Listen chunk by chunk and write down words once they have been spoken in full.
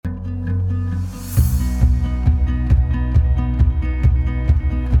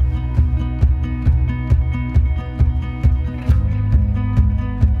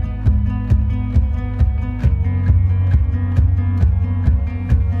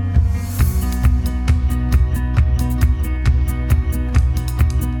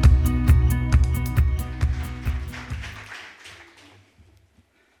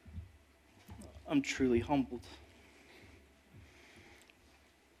truly humbled.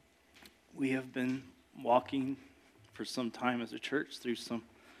 We have been walking for some time as a church through some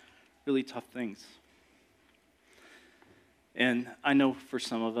really tough things. And I know for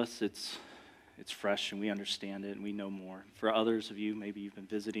some of us it's fresh and we understand it and we know more. For others of you, maybe you've been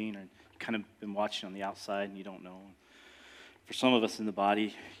visiting or kind of been watching on the outside and you don't know. For some of us in the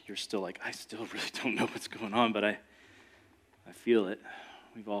body, you're still like, I still really don't know what's going on, but I feel it.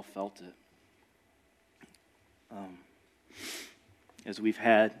 We've all felt it. As we've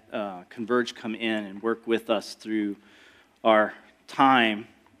had Converge come in and work with us through our time,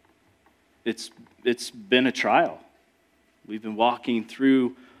 it's been a trial. We've been walking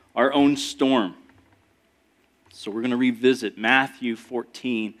through our own storm. So we're going to revisit Matthew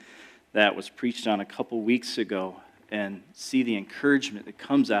 14 that was preached on a couple weeks ago and see the encouragement that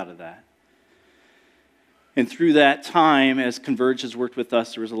comes out of that. And through that time, as Converge has worked with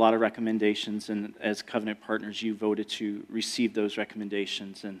us, there was a lot of recommendations, and as covenant partners, you voted to receive those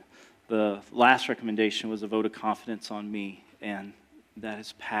recommendations. And the last recommendation was a vote of confidence on me, and that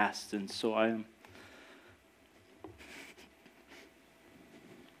has passed. And so I'm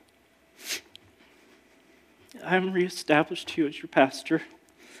reestablished to you as your pastor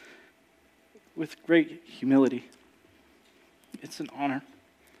with great humility. It's an honor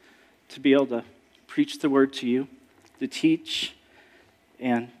to be able to preach the word to you, to teach,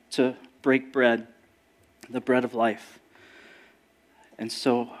 and to break bread, the bread of life. And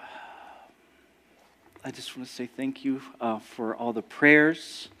so I just want to say thank you for all the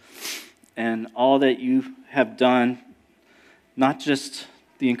prayers and all that you have done, not just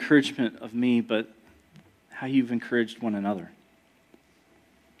the encouragement of me, but how you've encouraged one another.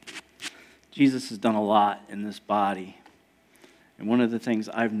 Jesus has done a lot in this body. And one of the things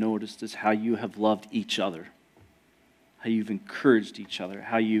I've noticed is how you have loved each other, how you've encouraged each other,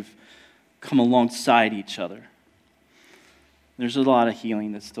 how you've come alongside each other. There's a lot of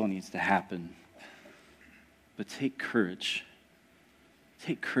healing that still needs to happen. But take courage.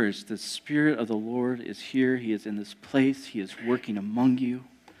 Take courage. The Spirit of the Lord is here. He is in this place. He is working among you.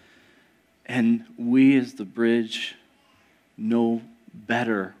 And we as the Bridge know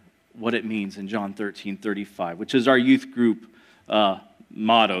better what it means in John 13:35, which is our youth group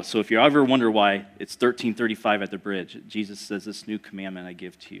motto. So if you ever wonder why it's 13:35 at the Bridge, Jesus says, this new commandment I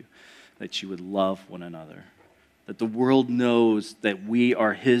give to you, that you would love one another, that the world knows that we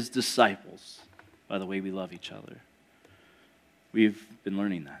are his disciples by the way we love each other. We've been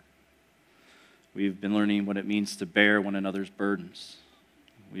learning that. We've been learning what it means to bear one another's burdens.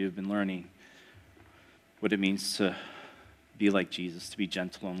 We have been learning what it means to be like Jesus, to be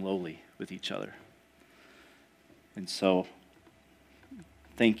gentle and lowly with each other. And so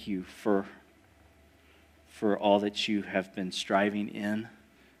thank you for all that you have been striving in,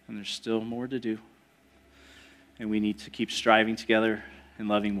 and there's still more to do. And we need to keep striving together and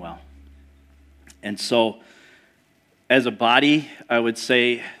loving well. And so, as a body, I would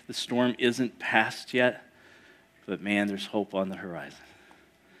say the storm isn't past yet, but man, there's hope on the horizon.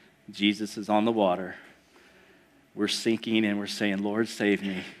 Jesus is on the water. We're sinking and we're saying, Lord, save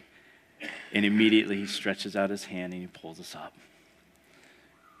me. And immediately he stretches out his hand and he pulls us up.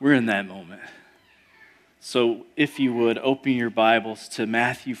 We're in that moment. So if you would, open your Bibles to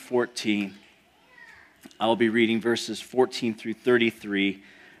Matthew 14. I'll be reading verses 14 through 33.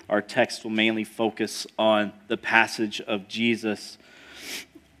 Our text will mainly focus on the passage of Jesus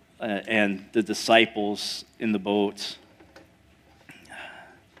and the disciples in the boat.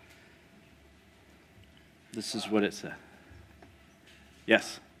 This is what it said.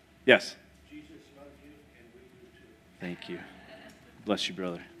 Yes. Jesus loves you, and we do too. Thank you. Bless you,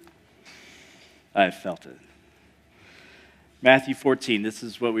 brother. I have felt it. Matthew 14, this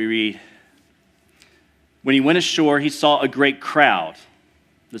is what we read. When he went ashore, he saw a great crowd.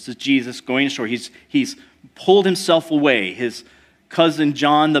 This is Jesus going ashore. He's pulled himself away. His cousin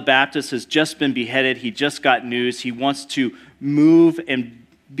John the Baptist has just been beheaded. He just got news. He wants to move and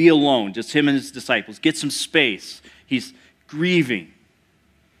be alone, just him and his disciples. Get some space. He's grieving.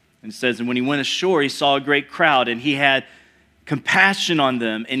 And it says, and when he went ashore, he saw a great crowd, and he had compassion on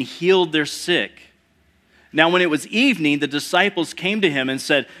them and healed their sick. Now when it was evening, the disciples came to him and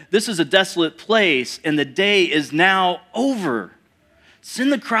said, this is a desolate place, and the day is now over.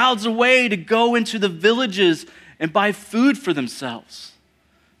 Send the crowds away to go into the villages and buy food for themselves.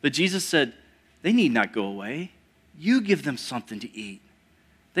 But Jesus said, they need not go away. You give them something to eat.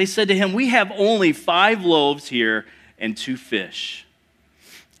 They said to him, we have only 5 loaves here and 2 fish.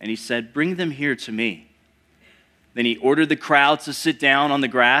 And he said, bring them here to me. Then he ordered the crowds to sit down on the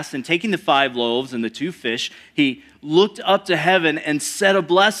grass, and taking the 5 loaves and the 2 fish, he looked up to heaven and said a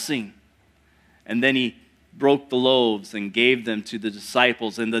blessing. And then he broke the loaves and gave them to the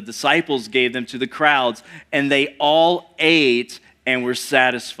disciples, and the disciples gave them to the crowds, and they all ate and were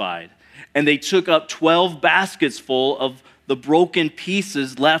satisfied. And they took up 12 baskets full of the broken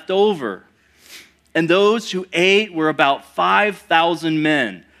pieces left over. And those who ate were about 5,000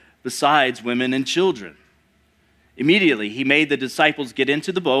 men, besides women and children. Immediately he made the disciples get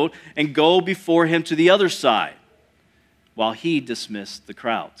into the boat and go before him to the other side, while he dismissed the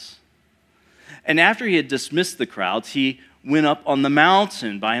crowds. And after he had dismissed the crowds, he went up on the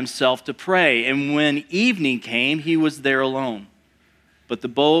mountain by himself to pray. And when evening came, he was there alone. But the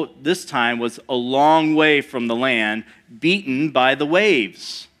boat this time was a long way from the land, beaten by the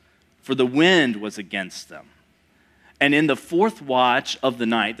waves, for the wind was against them. And in the fourth watch of the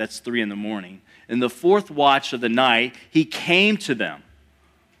night, that's 3 a.m, in the fourth watch of the night, he came to them,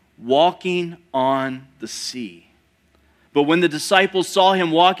 walking on the sea. But when the disciples saw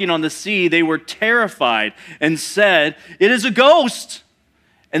him walking on the sea, they were terrified and said, "It is a ghost!"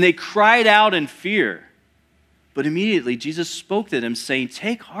 And they cried out in fear. But immediately Jesus spoke to them, saying,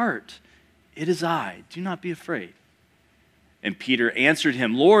 "Take heart, it is I. Do not be afraid." And Peter answered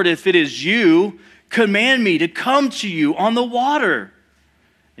him, "Lord, if it is you, command me to come to you on the water."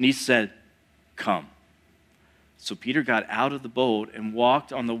 And he said, "Come." So Peter got out of the boat and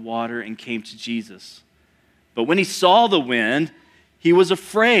walked on the water and came to Jesus. But when he saw the wind, he was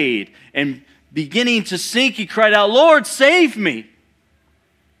afraid, and beginning to sink, he cried out, "Lord, save me!"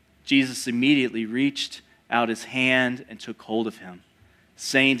 Jesus immediately reached out his hand and took hold of him,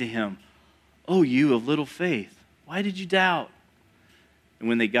 saying to him, "O you of little faith, why did you doubt?" And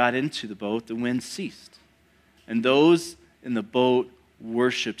when they got into the boat, the wind ceased, and those in the boat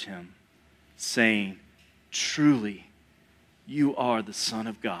worshiped him, saying, "Truly, you are the Son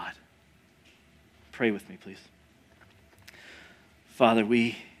of God." Pray with me, please. Father,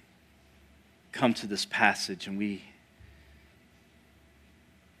 we come to this passage and we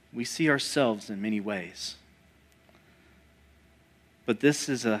see ourselves in many ways. But this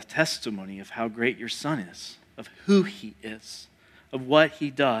is a testimony of how great your Son is, of who he is, of what he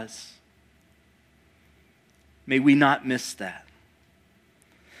does. May we not miss that.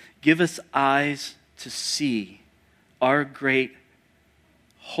 Give us eyes to see our great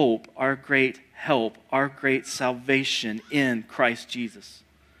hope, our great help, our great salvation in Christ Jesus.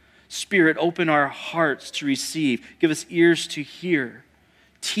 Spirit, open our hearts to receive. Give us ears to hear.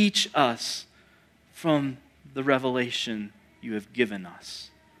 Teach us from the revelation you have given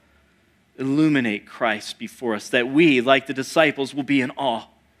us. Illuminate Christ before us, that we, like the disciples, will be in awe,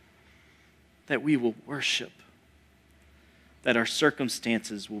 that we will worship, that our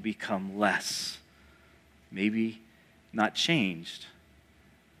circumstances will become less, maybe not changed,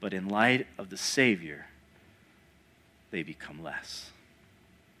 but in light of the Savior, they become less.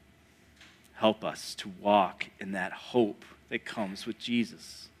 Help us to walk in that hope that comes with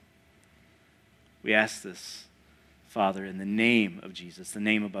Jesus. We ask this, Father, in the name of Jesus, the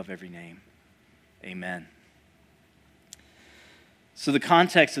name above every name. Amen. So the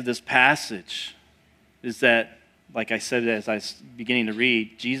context of this passage is that, like I said as I was beginning to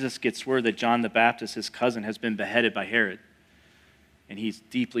read, Jesus gets word that John the Baptist, his cousin, has been beheaded by Herod. And he's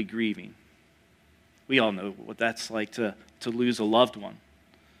deeply grieving. We all know what that's like to lose a loved one.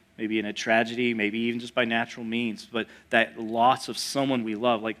 Maybe in a tragedy, maybe even just by natural means. But that loss of someone we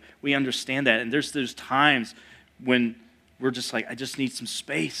love, like we understand that. And there's times when we're just like, I just need some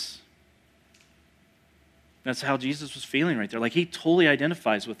space. That's how Jesus was feeling right there. Like he totally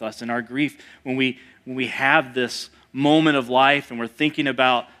identifies with us in our grief when we have this moment of life and we're thinking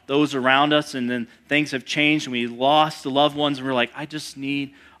about those around us and then things have changed and we lost the loved ones and we're like, I just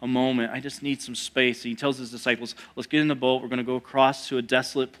need a moment. I just need some space. And he tells his disciples, let's get in the boat. We're going to go across to a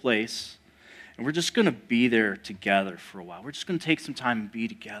desolate place and we're just going to be there together for a while. We're just going to take some time and be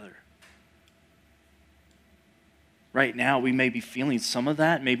together. Right now, we may be feeling some of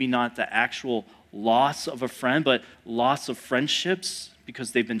that, maybe not the actual loss of a friend, but loss of friendships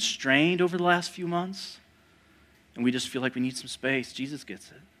because they've been strained over the last few months. And we just feel like we need some space. Jesus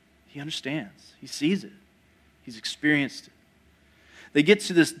gets it. He understands. He sees it. He's experienced it. They get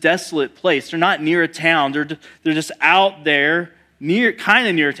to this desolate place. They're not near a town. They're just out there, kind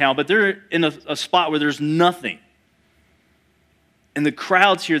of near a town, but they're in a spot where there's nothing. And the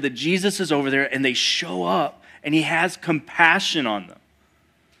crowds hear that Jesus is over there, and they show up, and he has compassion on them.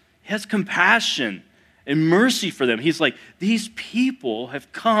 He has compassion and mercy for them. He's like, these people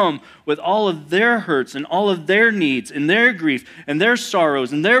have come with all of their hurts and all of their needs and their grief and their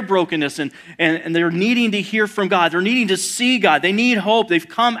sorrows and their brokenness, and they're needing to hear from God. They're needing to see God. They need hope. They've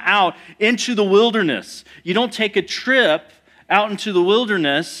come out into the wilderness. You don't take a trip out into the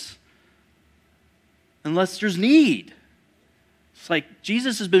wilderness unless there's need. It's like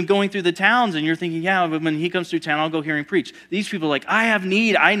Jesus has been going through the towns and you're thinking, yeah, but when he comes through town, I'll go hear him preach. These people are like, I have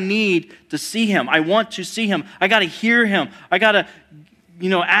need. I need to see him. I want to see him. I got to hear him. I got to,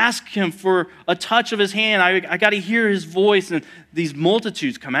 ask him for a touch of his hand. I got to hear his voice. And these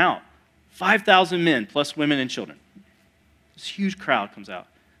multitudes come out. 5,000 men plus women and children. This huge crowd comes out.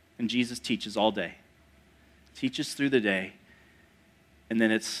 And Jesus teaches all day. Teaches through the day. And then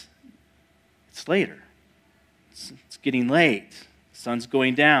it's later. It's getting late. The sun's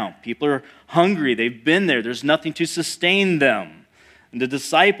going down. People are hungry. They've been there. There's nothing to sustain them. And the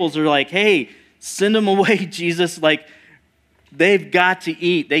disciples are like, hey, send them away, Jesus. Like, they've got to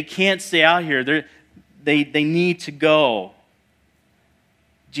eat. They can't stay out here. They need to go.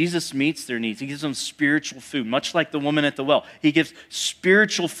 Jesus meets their needs. He gives them spiritual food, much like the woman at the well. He gives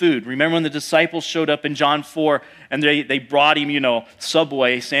spiritual food. Remember when the disciples showed up in John 4 and they brought him,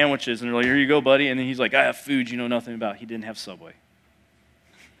 Subway sandwiches, and they're like, here you go, buddy. And then he's like, I have food you know nothing about. He didn't have Subway.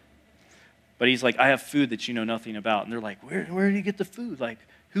 But he's like, I have food that you know nothing about. And they're like, where did he get the food? Like,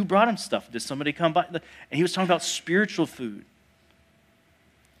 who brought him stuff? Did somebody come by? And he was talking about spiritual food.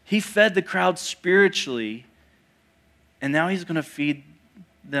 He fed the crowd spiritually, and now he's going to feed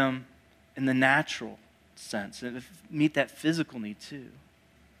them in the natural sense and meet that physical need too.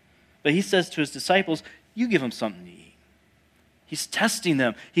 But he says to his disciples, you give them something to eat. He's testing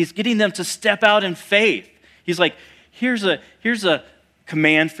them. He's getting them to step out in faith. He's like, here's a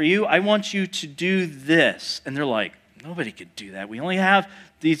command for you. I want you to do this. And they're like, nobody could do that. We only have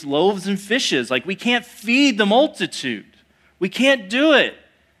these loaves and fishes. Like, we can't feed the multitude. We can't do it.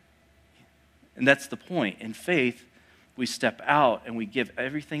 And that's the point. In faith, we step out and we give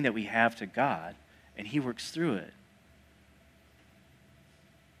everything that we have to God, and he works through it.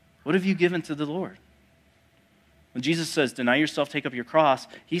 What have you given to the Lord? When Jesus says, deny yourself, take up your cross,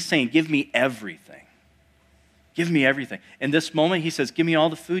 he's saying, give me everything. Give me everything. In this moment, he says, give me all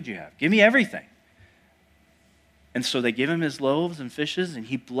the food you have. Give me everything. And so they give him his loaves and fishes, and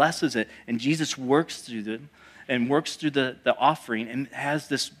he blesses it, and Jesus works through them and works through the offering and has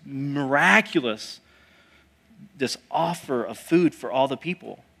this miraculous this offer of food for all the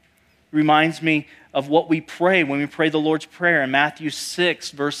people. Reminds me of what we pray when we pray the Lord's Prayer. In Matthew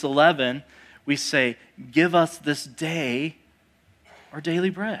 6, verse 11, we say, give us this day our daily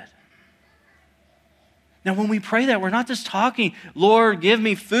bread. Now, when we pray that, we're not just talking, Lord, give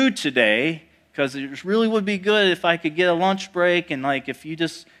me food today, because it really would be good if I could get a lunch break, and like if you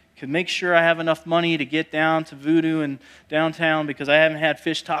just could make sure I have enough money to get down to Voodoo and downtown, because I haven't had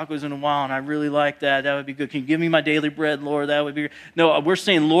fish tacos in a while and I really like that. That would be good. Can you give me my daily bread, Lord? That would be good. No, we're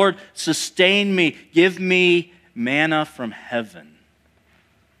saying, Lord, sustain me. Give me manna from heaven.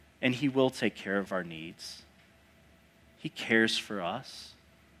 And he will take care of our needs. He cares for us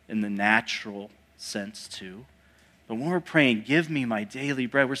in the natural sense too. But when we're praying, give me my daily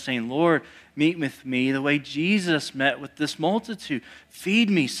bread, we're saying, Lord, meet with me the way Jesus met with this multitude. Feed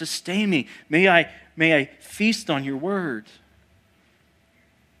me, sustain me. May I feast on your word.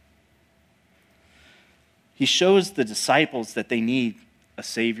 He shows the disciples that they need a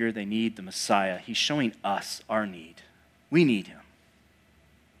Savior, they need the Messiah. He's showing us our need. We need him.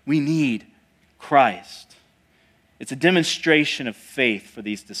 We need Christ. It's a demonstration of faith for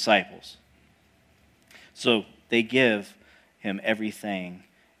these disciples. So they give him everything,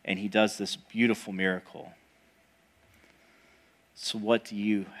 and he does this beautiful miracle. So what do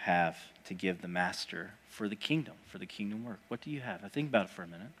you have to give the master for the kingdom work? What do you have? Think about it for a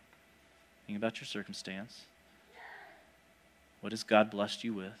minute. Think about your circumstance. What has God blessed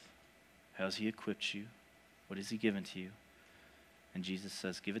you with? How has he equipped you? What has he given to you? And Jesus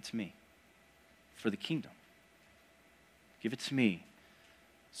says, give it to me for the kingdom. Give it to me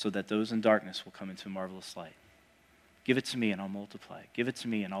so that those in darkness will come into a marvelous light. Give it to me and I'll multiply it. Give it to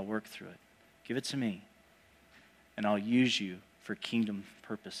me and I'll work through it. Give it to me and I'll use you for kingdom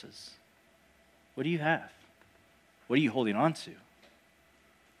purposes. What do you have? What are you holding on to?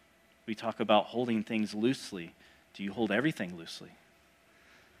 We talk about holding things loosely. Do you hold everything loosely?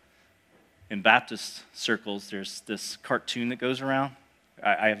 In Baptist circles, there's this cartoon that goes around.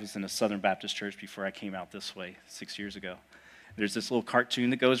 I was in a Southern Baptist church before I came out this way 6 years ago. There's this little cartoon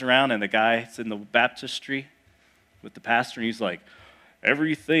that goes around, and the guy's in the baptistry with the pastor, and he's like,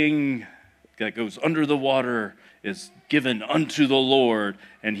 everything that goes under the water is given unto the Lord.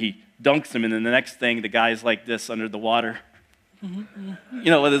 And he dunks him, and then the next thing, the guy's like this under the water,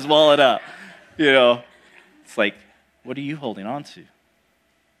 with his wallet up. It's like, what are you holding on to?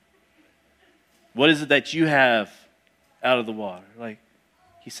 What is it that you have out of the water? Like,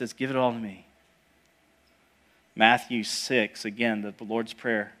 he says, give it all to me. Matthew 6, again, the Lord's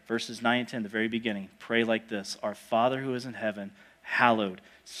Prayer, verses 9 and 10, the very beginning. Pray like this: Our Father who is in heaven, hallowed,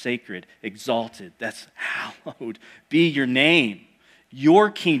 sacred, exalted. That's hallowed. Be your name. Your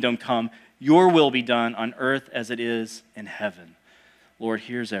kingdom come. Your will be done on earth as it is in heaven. Lord,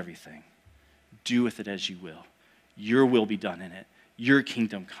 here's everything. Do with it as you will. Your will be done in it. Your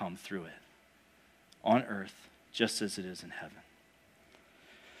kingdom come through it. On earth, just as it is in heaven.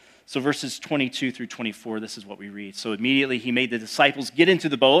 So verses 22 through 24, this is what we read. So immediately he made the disciples get into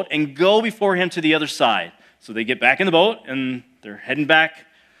the boat and go before him to the other side. So they get back in the boat and they're heading back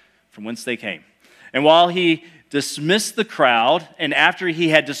from whence they came. And while he dismissed the crowd, and after he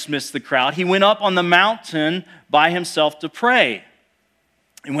had dismissed the crowd, he went up on the mountain by himself to pray.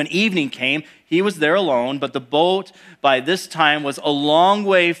 And when evening came, he was there alone, but the boat by this time was a long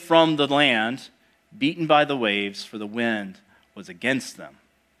way from the land, beaten by the waves, for the wind was against them.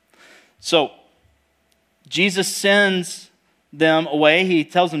 So Jesus sends them away. He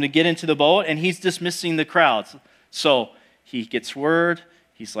tells them to get into the boat, and he's dismissing the crowds. So he gets word.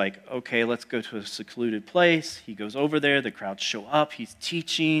 He's like, okay, let's go to a secluded place. He goes over there. The crowds show up. He's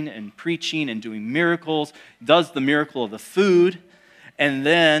teaching and preaching and doing miracles. Does the miracle of the food. And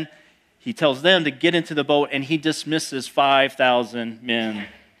then he tells them to get into the boat, and he dismisses 5,000 men,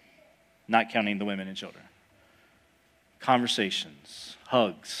 not counting the women and children. Conversations,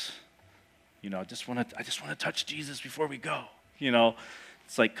 hugs. I just want to touch Jesus before we go.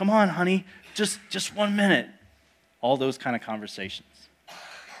 It's like, come on, honey, just 1 minute. All those kind of conversations.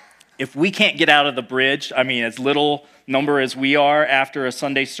 If we can't get out of the bridge, as little number as we are after a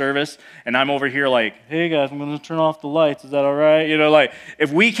Sunday service, and I'm over here like, hey guys, I'm going to turn off the lights. Is that all right?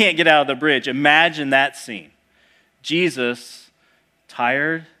 If we can't get out of the bridge, imagine that scene. Jesus,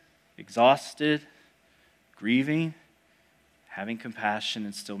 tired, exhausted, grieving, having compassion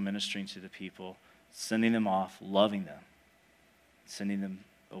and still ministering to the people, sending them off, loving them, sending them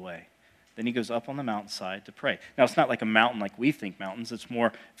away. Then he goes up on the mountainside to pray. Now, it's not like a mountain like we think mountains. It's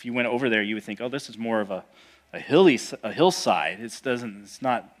more, if you went over there, you would think, oh, this is more of a hillside. It's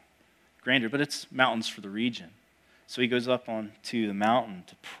not grander, but it's mountains for the region. So he goes up onto the mountain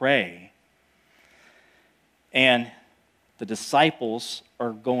to pray. And the disciples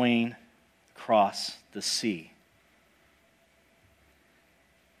are going across the sea.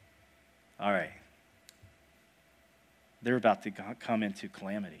 All right. They're about to come into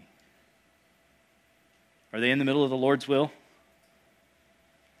calamity. Are they in the middle of the Lord's will?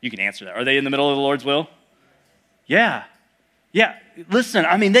 You can answer that. Are they in the middle of the Lord's will? Yeah. Yeah. Listen,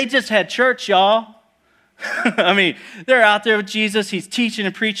 they just had church, y'all. They're out there with Jesus. He's teaching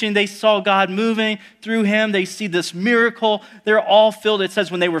and preaching. They saw God moving through him. They see this miracle. They're all filled. It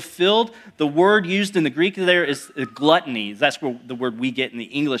says when they were filled, the word used in the Greek there is gluttony. That's where the word we get in the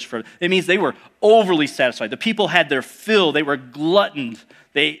English for it. It means they were overly satisfied. The people had their fill. They were gluttoned.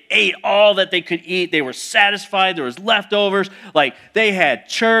 They ate all that they could eat. They were satisfied. There was leftovers. They had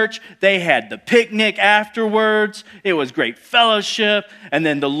church. They had the picnic afterwards. It was great fellowship. And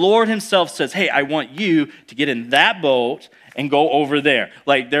then the Lord himself says, hey, I want you to get in that boat and go over there.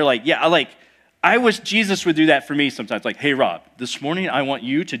 They're like, yeah, I wish Jesus would do that for me sometimes. Hey, Rob, this morning I want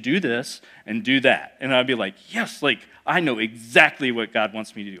you to do this and do that. And I'd be like, yes, I know exactly what God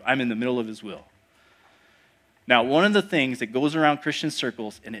wants me to do. I'm in the middle of his will. Now, one of the things that goes around Christian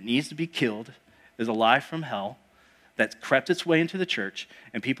circles, and it needs to be killed, is a lie from hell that's crept its way into the church,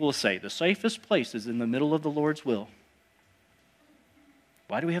 and people will say, the safest place is in the middle of the Lord's will.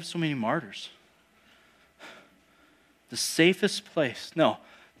 Why do we have so many martyrs? The safest place. No,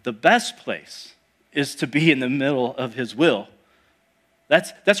 the best place is to be in the middle of his will.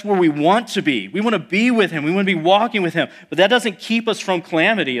 That's where we want to be. We want to be with him. We want to be walking with him. But that doesn't keep us from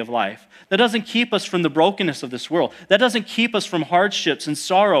calamity of life. That doesn't keep us from the brokenness of this world. That doesn't keep us from hardships and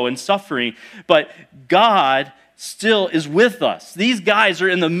sorrow and suffering. But God still is with us. These guys are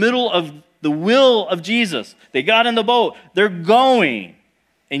in the middle of the will of Jesus. They got in the boat. They're going.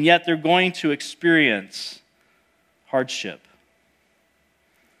 And yet they're going to experience hardship.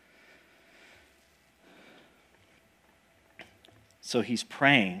 So he's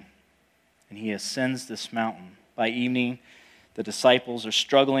praying, and he ascends this mountain. By evening, the disciples are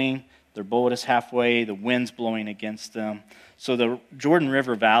struggling. Their boat is halfway. The wind's blowing against them. So the Jordan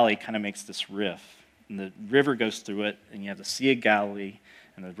River Valley kind of makes this rift. And the river goes through it, and you have the Sea of Galilee,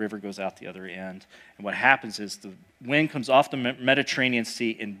 and the river goes out the other end. And what happens is the wind comes off the Mediterranean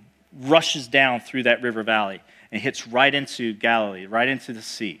Sea and rushes down through that river valley and hits right into Galilee, right into the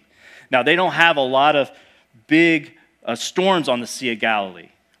sea. Now, they don't have a lot of big storms on the Sea of Galilee.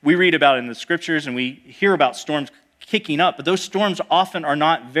 We read about it in the scriptures, and we hear about storms kicking up, but those storms often are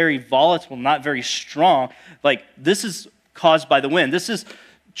not very volatile, not very strong. Like, this is caused by the wind. This is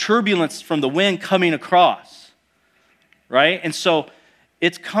turbulence from the wind coming across, right? And so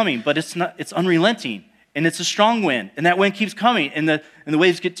it's coming, but it's unrelenting, and it's a strong wind, and that wind keeps coming, and the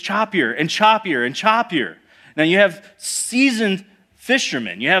waves get choppier and choppier and choppier. Now, you have seasoned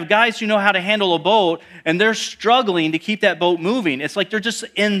fishermen. You have guys who know how to handle a boat, and they're struggling to keep that boat moving. It's like they're just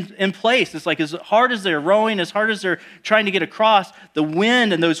in place. It's like as hard as they're rowing, as hard as they're trying to get across, the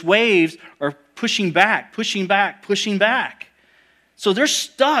wind and those waves are pushing back, pushing back, pushing back. So they're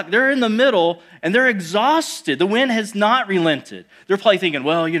stuck. They're in the middle, and they're exhausted. The wind has not relented. They're probably thinking,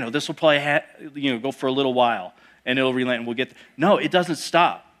 well, this will probably go for a little while, and it'll relent, and we'll get there. No, it doesn't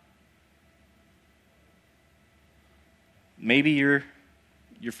stop. Maybe you're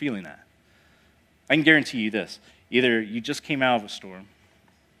feeling that. I can guarantee you this. Either you just came out of a storm,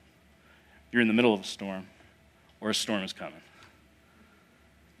 you're in the middle of a storm, or a storm is coming.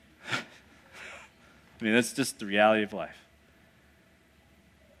 I mean, that's just the reality of life.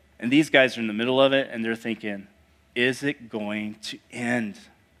 And these guys are in the middle of it, and they're thinking, is it going to end?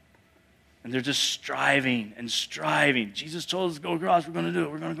 And they're just striving and striving. Jesus told us to go across. We're going to do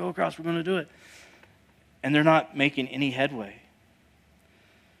it. We're going to go across. We're going to do it. And they're not making any headway.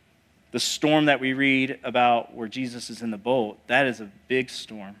 The storm that we read about where Jesus is in the boat, that is a big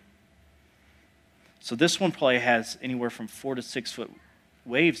storm. So this one probably has anywhere from 4 to 6 foot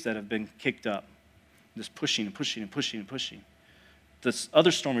waves that have been kicked up, just pushing and pushing and pushing and pushing. This other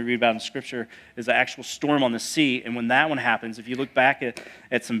storm we read about in Scripture is an actual storm on the sea, and when that one happens, if you look back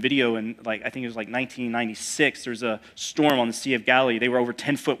at some video in, I think it was 1996, there's a storm on the Sea of Galilee. They were over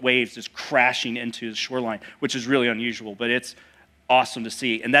 10-foot waves just crashing into the shoreline, which is really unusual, but it's awesome to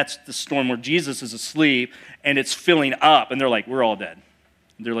see. And that's the storm where Jesus is asleep, and it's filling up, and they're like, we're all dead.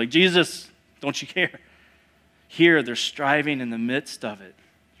 And they're like, Jesus, don't you care? Here, they're striving in the midst of it.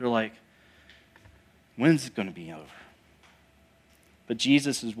 They're like, when's it going to be over? But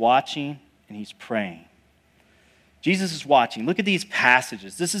Jesus is watching, and he's praying. Jesus is watching. Look at these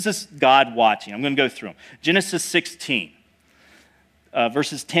passages. This is just God watching. I'm going to go through them. Genesis 16,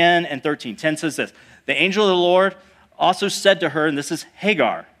 verses 10 and 13. 10 says this, the angel of the Lord also said to her, and this is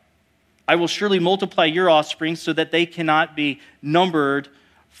Hagar, I will surely multiply your offspring so that they cannot be numbered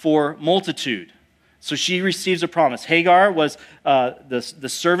for multitude. So she receives a promise. Hagar was the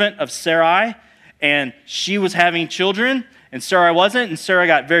servant of Sarai, and she was having children, and Sarai wasn't, and Sarah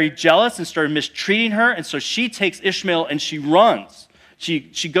got very jealous and started mistreating her, and so she takes Ishmael and she runs.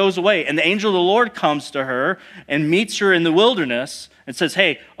 She goes away, and the angel of the Lord comes to her and meets her in the wilderness and says,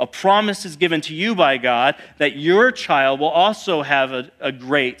 hey, a promise is given to you by God that your child will also have a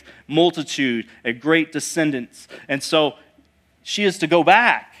great multitude, a great descendants. And so she is to go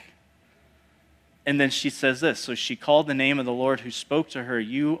back. And then she says this, so she called the name of the Lord who spoke to her,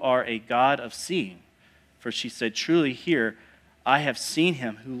 you are a God of seeing. For she said, truly here, I have seen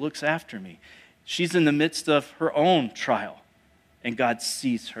him who looks after me. She's in the midst of her own trial, and God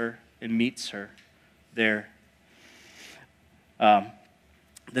sees her and meets her there. The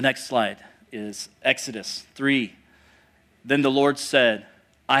next slide is Exodus 3. Then the Lord said,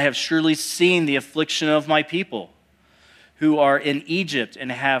 I have surely seen the affliction of my people who are in Egypt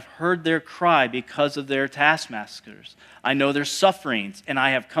and have heard their cry because of their taskmasters. I know their sufferings, and I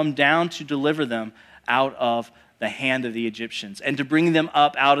have come down to deliver them out of the hand of the Egyptians, and to bring them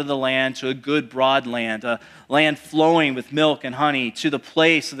up out of the land to a good broad land, a land flowing with milk and honey, to the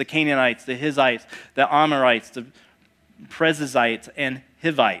place of the Canaanites, the Hittites, the Amorites, the Perizzites, and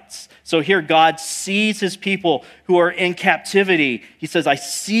Hivites. So here God sees his people who are in captivity. He says, I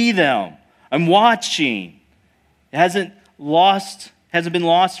see them. I'm watching. It hasn't been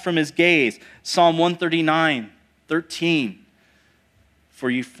lost from his gaze. Psalm 139:13. For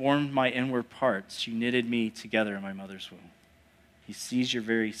you formed my inward parts. You knitted me together in my mother's womb. He sees your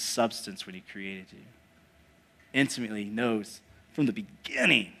very substance when he created you. Intimately knows from the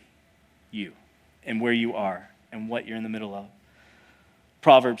beginning you and where you are and what you're in the middle of.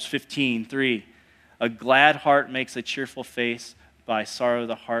 Proverbs 15:3. A glad heart makes a cheerful face. By sorrow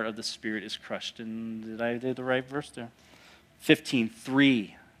the heart of the spirit is crushed. And did I do the right verse there?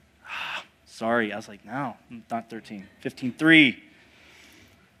 15:3. Sorry, I was like, no, not 13. 15:3.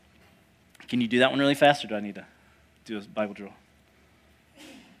 Can you do that one really fast, or do I need to do a Bible drill?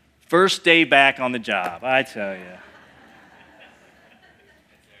 First day back on the job, I tell you.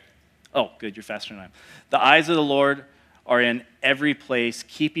 Oh, good, you're faster than I am. The eyes of the Lord are in every place,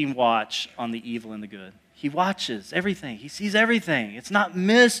 keeping watch on the evil and the good. He watches everything. He sees everything. It's not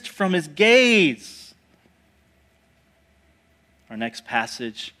missed from his gaze. Our next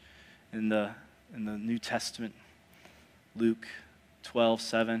passage in the New Testament Luke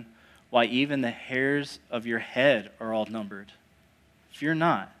 12:7. Why, even the hairs of your head are all numbered. Fear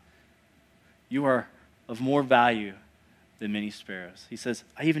not. You are of more value than many sparrows. He says,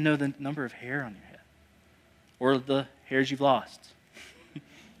 I even know the number of hair on your head, or the hairs you've lost.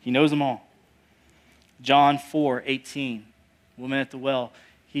 He knows them all. John 4:18, woman at the well.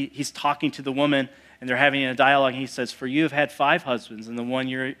 He's talking to the woman, and they're having a dialogue, and he says, for you have had 5 husbands, and the one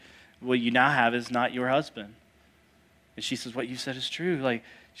you now have is not your husband. And she says, what you said is true.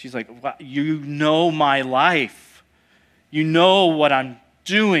 She's like, wow, you know my life. You know what I'm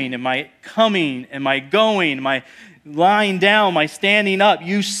doing. Am I coming? Am I going? Am I lying down? Am I standing up?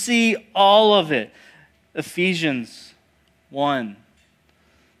 You see all of it. Ephesians 1.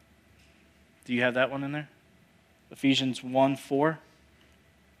 Do you have that one in there? Ephesians 1:4.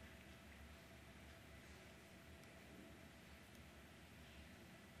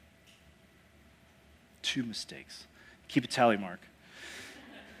 Two mistakes. Keep a tally mark.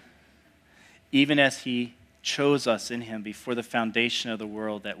 Even as he chose us in him before the foundation of the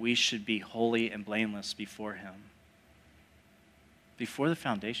world, that we should be holy and blameless before him. Before the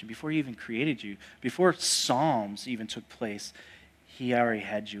foundation, before he even created you, before Psalms even took place, he already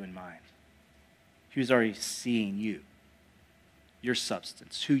had you in mind. He was already seeing you, your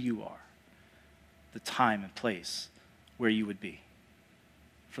substance, who you are, the time and place where you would be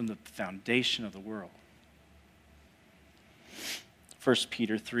from the foundation of the world. 1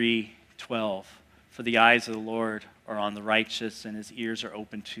 Peter 3:12, for the eyes of the Lord are on the righteous, and his ears are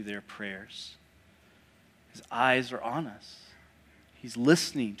open to their prayers. His eyes are on us. He's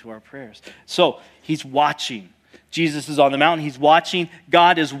listening to our prayers. So he's watching. Jesus is on the mountain. He's watching.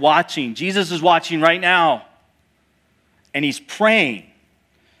 God is watching. Jesus is watching right now. And he's praying.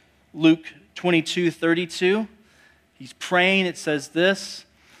 Luke 22:32. He's praying. It says this,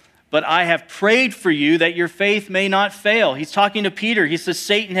 but I have prayed for you that your faith may not fail. He's talking to Peter. He says,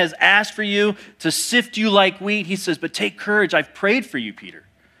 Satan has asked for you to sift you like wheat. He says, but take courage. I've prayed for you, Peter.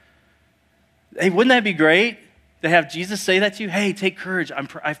 Hey, wouldn't that be great to have Jesus say that to you? Hey, take courage.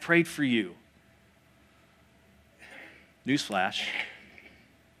 I've prayed for you. Newsflash.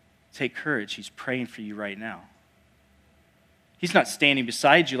 Take courage. He's praying for you right now. He's not standing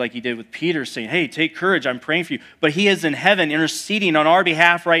beside you like he did with Peter saying, hey, take courage, I'm praying for you. But he is in heaven interceding on our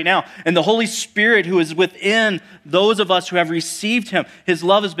behalf right now. And the Holy Spirit who is within those of us who have received him, his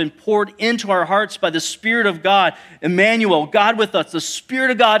love has been poured into our hearts by the Spirit of God. Emmanuel, God with us, the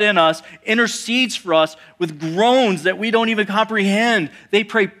Spirit of God in us, intercedes for us with groans that we don't even comprehend. They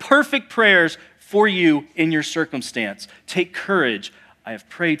pray perfect prayers for you in your circumstance. Take courage, I have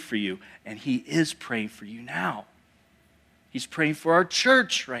prayed for you. And he is praying for you now. He's praying for our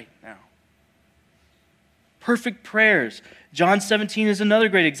church right now. Perfect prayers. John 17 is another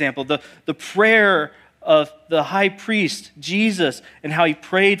great example. The prayer of the high priest, Jesus, and how he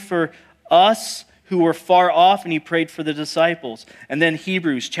prayed for us who were far off, and he prayed for the disciples. And then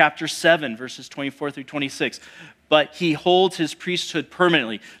Hebrews chapter 7, verses 24 through 26. But he holds his priesthood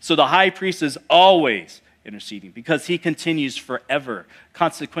permanently. So the high priest is always interceding because he continues forever.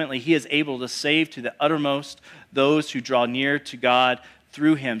 Consequently, he is able to save to the uttermost those who draw near to God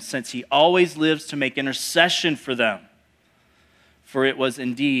through him, since he always lives to make intercession for them. For it was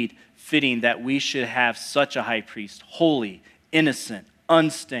indeed fitting that we should have such a high priest, holy, innocent,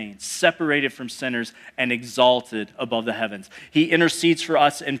 unstained, separated from sinners, and exalted above the heavens. He intercedes for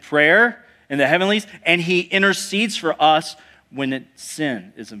us in prayer in the heavenlies, and he intercedes for us when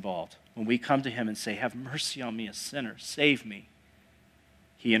sin is involved. When we come to him and say, have mercy on me, a sinner, save me,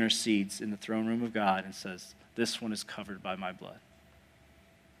 he intercedes in the throne room of God and says, this one is covered by my blood.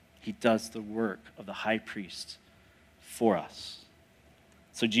 He does the work of the high priest for us.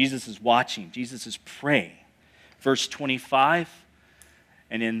 So Jesus is watching. Jesus is praying. Verse 25,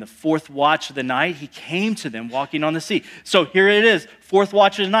 and in the fourth watch of the night, he came to them walking on the sea. So here it is, fourth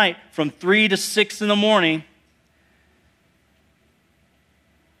watch of the night, from 3 to 6 in the morning.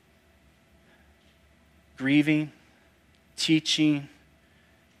 Grieving, teaching,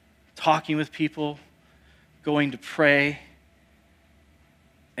 talking with people, going to pray,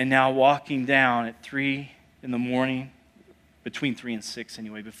 and now walking down at 3 in the morning, between 3 and 6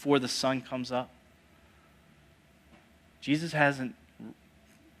 anyway, before the sun comes up. Jesus hasn't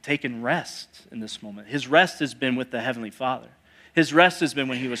taken rest in this moment. His rest has been with the Heavenly Father. His rest has been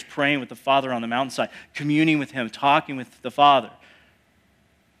when he was praying with the Father on the mountainside, communing with him, talking with the Father.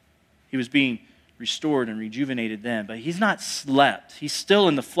 He was being restored and rejuvenated then, but he's not slept. He's still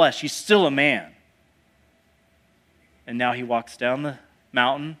in the flesh. He's still a man. And now he walks down the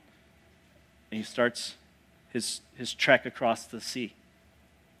mountain and he starts his trek across the sea.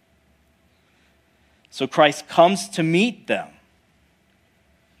 So Christ comes to meet them.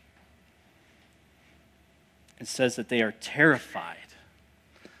 It says that they are terrified.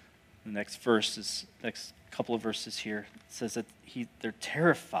 The next couple of verses here, it says that they're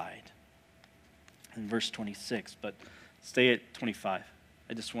terrified in verse 26, but stay at 25.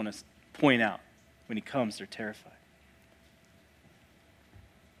 I just want to point out, when he comes, they're terrified.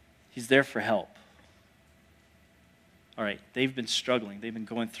 He's there for help. All right, they've been struggling. They've been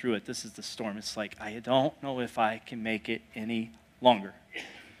going through it. This is the storm. It's like, I don't know if I can make it any longer.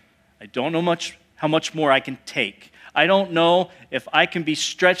 I don't know how much more I can take. I don't know if I can be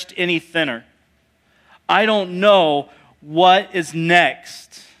stretched any thinner. I don't know what is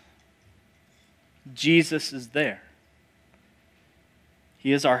next. Jesus is there.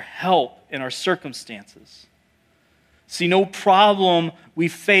 He is our help in our circumstances. See, no problem we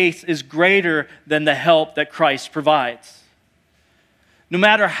face is greater than the help that Christ provides. No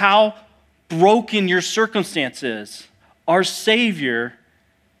matter how broken your circumstance is, our Savior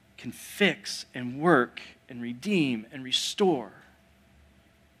can fix and work and redeem and restore.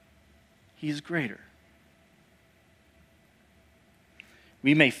 He is greater.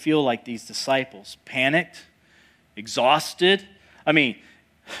 We may feel like these disciples, panicked, exhausted. I mean,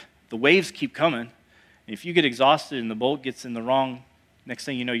 the waves keep coming. If you get exhausted and the boat gets in the wrong, next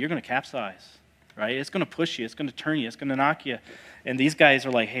thing you know, you're going to capsize, right? It's going to push you. It's going to turn you. It's going to knock you. And these guys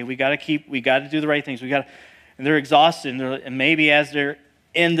are like, hey, we got to do the right things. And they're exhausted. And maybe as they're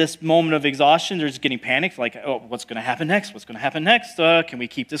in this moment of exhaustion, they're just getting panicked, like, oh, what's going to happen next? What's going to happen next? Can we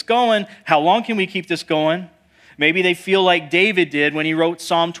keep this going? How long can we keep this going? Maybe they feel like David did when he wrote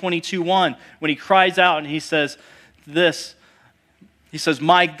Psalm 22:1, when he cries out and he says this. He says,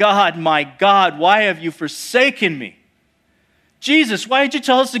 my God, why have you forsaken me? Jesus, why did you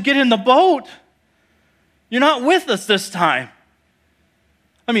tell us to get in the boat? You're not with us this time.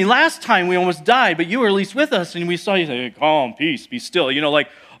 I mean, last time we almost died, but you were at least with us, and we saw you say, calm, peace, be still. Like,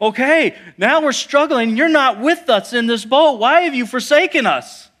 okay, now we're struggling. You're not with us in this boat. Why have you forsaken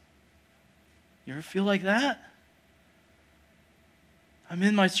us? You ever feel like that? I'm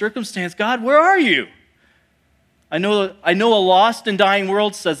in my circumstance. God, where are you? I know a lost and dying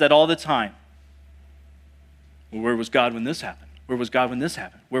world says that all the time. Well, where was God when this happened? Where was God when this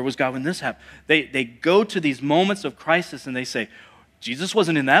happened? Where was God when this happened? They go to these moments of crisis and they say, Jesus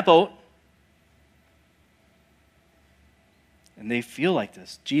wasn't in that boat. And they feel like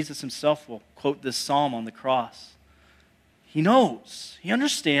this. Jesus himself will quote this psalm on the cross. He knows. He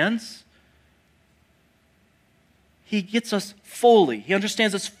understands. He gets us fully. He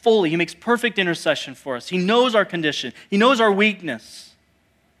understands us fully. He makes perfect intercession for us. He knows our condition. He knows our weakness.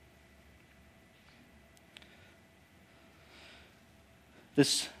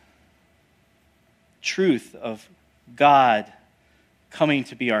 This truth of God coming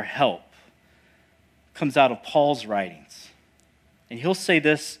to be our help comes out of Paul's writings. And he'll say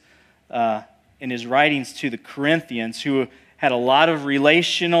this in his writings to the Corinthians, who had a lot of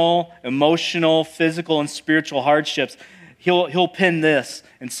relational, emotional, physical, and spiritual hardships. He'll pen this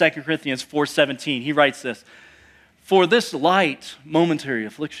in 2 Corinthians 4:17. He writes this, for this light momentary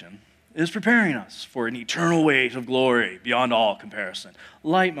affliction is preparing us for an eternal weight of glory beyond all comparison.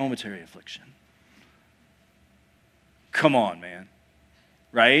 Light momentary affliction. Come on, man.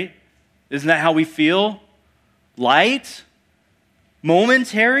 Right? Isn't that how we feel? Light?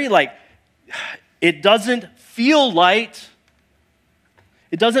 Momentary? Like, it doesn't feel light.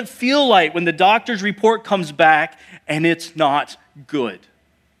 It doesn't feel light when the doctor's report comes back and it's not good.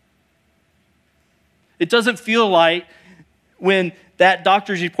 It doesn't feel light when that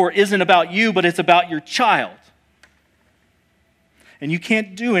doctor's report isn't about you, but it's about your child. And you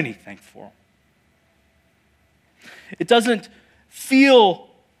can't do anything for them. It doesn't feel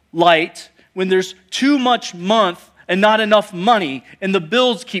light when there's too much month and not enough money and the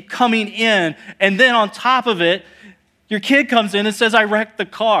bills keep coming in, and then on top of it, your kid comes in and says, I wrecked the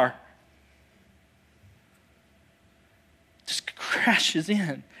car. Just crashes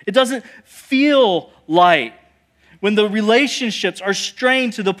in. It doesn't feel light when the relationships are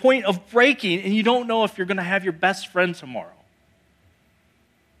strained to the point of breaking and you don't know if you're going to have your best friend tomorrow.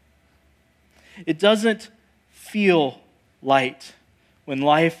 It doesn't feel light when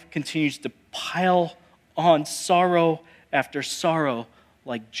life continues to pile on sorrow after sorrow,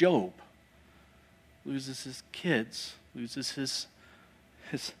 like Job. Loses his kids, loses his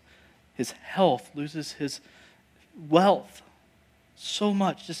health, loses his wealth. So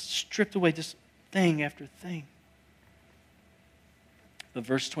much, just stripped away, just thing after thing. But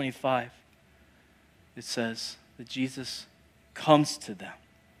verse 25, it says that Jesus comes to them.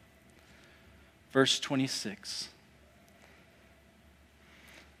 Verse 26.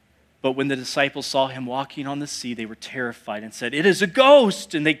 But when the disciples saw him walking on the sea, they were terrified and said, "It is a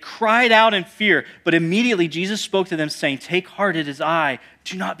ghost!" And they cried out in fear. But immediately Jesus spoke to them, saying, "Take heart, it is I.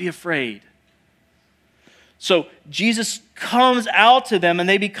 Do not be afraid." So Jesus comes out to them and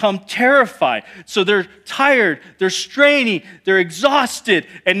they become terrified. So they're tired, they're straining, they're exhausted,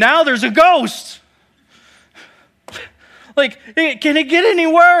 and now there's a ghost. Like, can it get any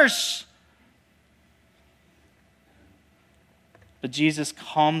worse? But Jesus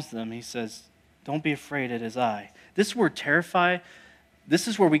calms them. He says, "Don't be afraid, it is I." This word terrify, this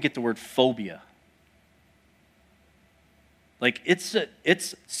is where we get the word phobia. Like, it's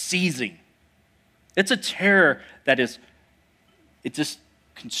seizing. It's a terror that is, it just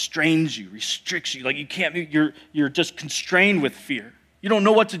constrains you, restricts you. Like, you can't move, you're just constrained with fear. You don't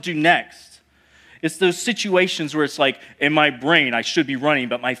know what to do next. It's those situations where it's like, in my brain, I should be running,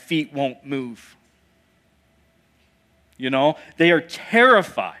 but my feet won't move. You know, they are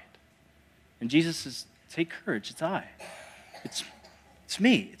terrified. And Jesus says, "Take courage, it's I. It's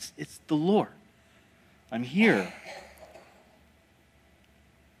me, it's the Lord. I'm here."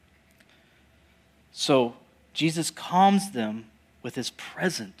 So Jesus calms them with his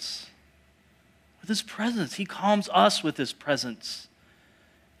presence. With his presence. He calms us with his presence.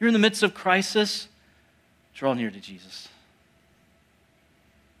 You're in the midst of crisis, draw near to Jesus.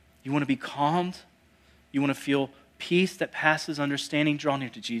 You want to be calmed? You want to feel peace that passes understanding? Draw near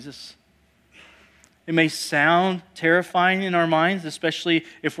to Jesus. It may sound terrifying in our minds, especially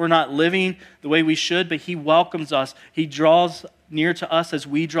if we're not living the way we should, but he welcomes us. He draws near to us as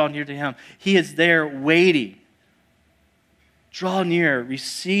we draw near to him. He is there waiting. Draw near,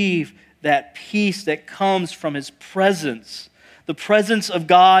 receive that peace that comes from his presence, the presence of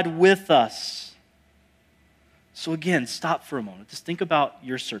God with us. So again, stop for a moment. Just think about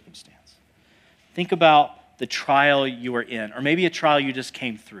your circumstance. Think about the trial you are in, or maybe a trial you just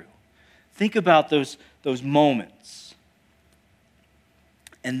came through. Think about those moments.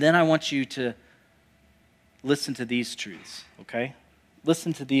 And then I want you to listen to these truths, okay?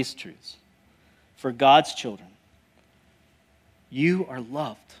 Listen to these truths. For God's children, you are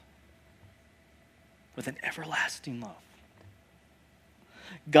loved with an everlasting love.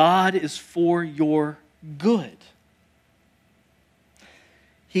 God is for your good.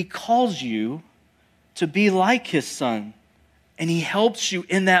 He calls you to be like his Son, and he helps you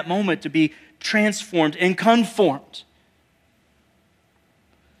in that moment to be transformed and conformed.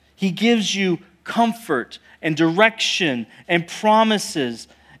 He gives you comfort and direction and promises,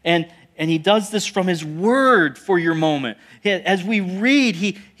 and he does this from his word for your moment. As we read,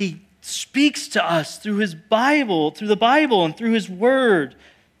 he speaks to us through his Bible, through the Bible and through his word,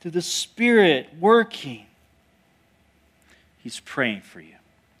 through the Spirit working. He's praying for you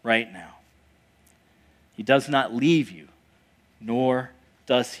right now. He does not leave you, nor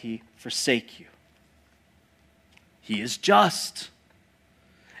does he forsake you. He is just.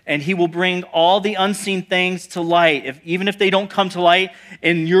 And he will bring all the unseen things to light. Even if they don't come to light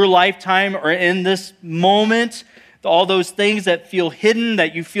in your lifetime or in this moment, all those things that feel hidden,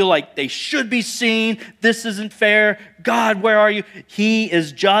 that you feel like they should be seen, this isn't fair, God, where are you? He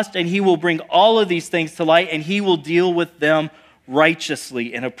is just, and he will bring all of these things to light, and he will deal with them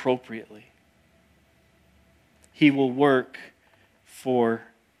righteously and appropriately. He will work for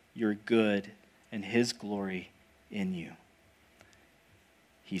your good and his glory in you.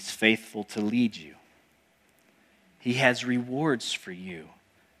 He's faithful to lead you. He has rewards for you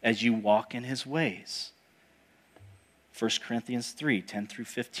as you walk in his ways. 1 Corinthians 3, 10 through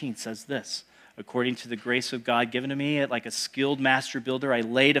 15 says this: "According to the grace of God given to me, like a skilled master builder, I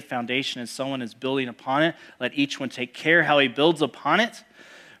laid a foundation and someone is building upon it. Let each one take care how he builds upon it.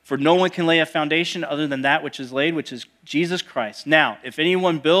 For no one can lay a foundation other than that which is laid, which is Jesus Christ. Now, if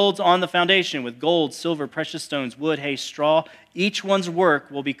anyone builds on the foundation with gold, silver, precious stones, wood, hay, straw, each one's work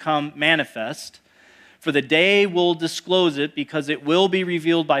will become manifest. For the day will disclose it, because it will be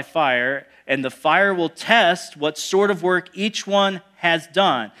revealed by fire, and the fire will test what sort of work each one has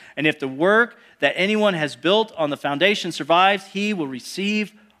done. And if the work that anyone has built on the foundation survives, he will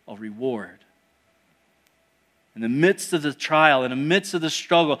receive a reward." In the midst of the trial, in the midst of the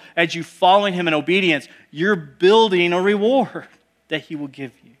struggle, as you follow him in obedience, you're building a reward that he will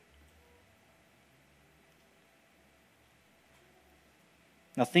give you.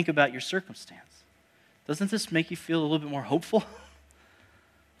 Now think about your circumstance. Doesn't this make you feel a little bit more hopeful?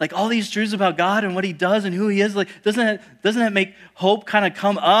 Like all these truths about God and what he does and who he is, like doesn't it make hope kind of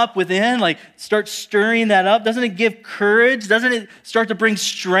come up within? Like start stirring that up? Doesn't it give courage? Doesn't it start to bring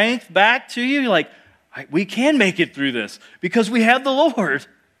strength back to you? You're like, we can make it through this because we have the Lord.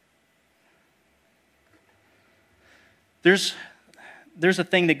 There's there's a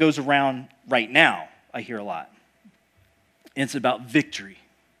thing that goes around right now, I hear a lot. And it's about victory.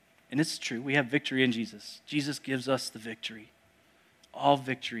 And it's true. We have victory in Jesus. Jesus gives us the victory. All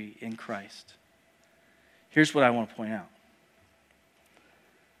victory in Christ. Here's what I want to point out.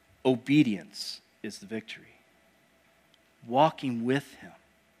 Obedience is the victory. Walking with him,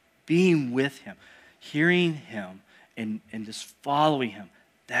 being with him, hearing him, and just following him,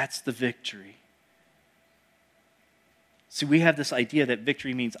 that's the victory. See, we have this idea that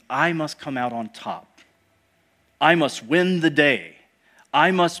victory means I must come out on top. I must win the day.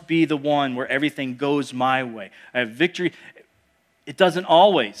 I must be the one where everything goes my way. I have victory. It doesn't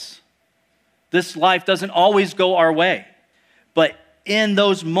always. This life doesn't always go our way. But in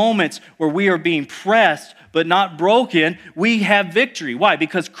those moments where we are being pressed but not broken, we have victory. Why?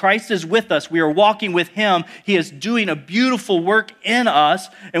 Because Christ is with us. We are walking with him. He is doing a beautiful work in us,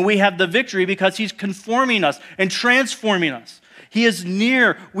 and we have the victory because he's conforming us and transforming us. He is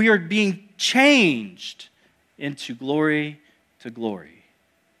near. We are being changed into glory to glory.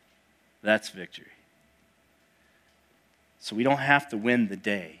 That's victory. So we don't have to win the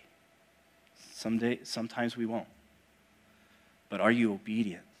day. Sometimes we won't. But are you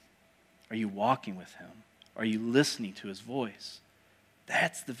obedient? Are you walking with him? Are you listening to his voice?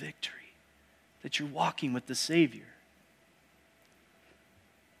 That's the victory, that you're walking with the Savior.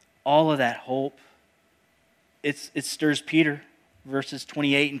 All of that hope, it stirs Peter, verses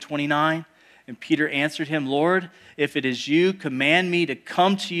 28 and 29. And Peter answered him, Lord, if it is you, command me to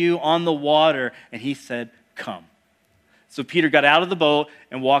come to you on the water. And he said, come. So Peter got out of the boat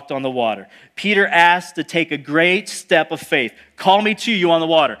and walked on the water. Peter asked to take a great step of faith. Call me to you on the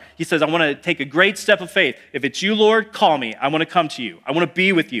water. He says, I want to take a great step of faith. If it's you, Lord, call me. I want to come to you. I want to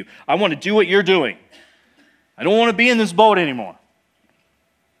be with you. I want to do what you're doing. I don't want to be in this boat anymore.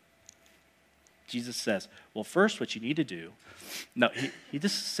 Jesus says, well, first what you need to do, no, he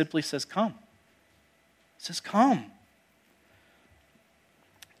just simply says, come. He says, come.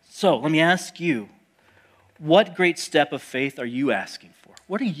 So let me ask you, what great step of faith are you asking for?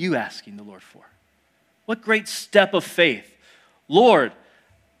 What are you asking the Lord for? What great step of faith? Lord,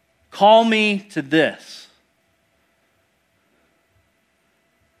 call me to this.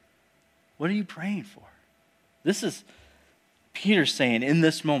 What are you praying for? This is Peter saying, in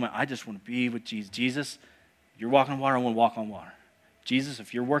this moment, I just want to be with Jesus. Jesus, you're walking on water, I want to walk on water. Jesus,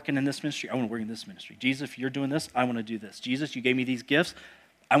 if you're working in this ministry, I want to work in this ministry. Jesus, if you're doing this, I want to do this. Jesus, you gave me these gifts,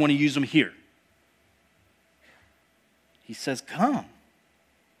 I want to use them here. He says, come.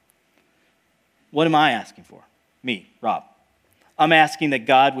 What am I asking for? Me, Rob. I'm asking that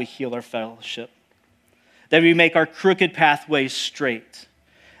God would heal our fellowship, that we make our crooked pathways straight,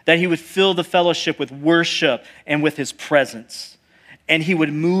 that he would fill the fellowship with worship and with his presence, and he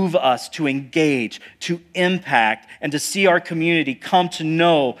would move us to engage, to impact, and to see our community come to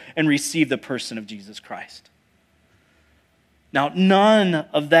know and receive the person of Jesus Christ. Now, none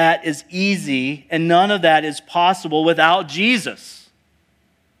of that is easy, and none of that is possible without Jesus.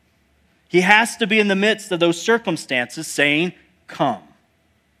 He has to be in the midst of those circumstances saying, come.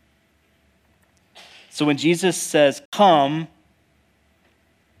 So when Jesus says, come,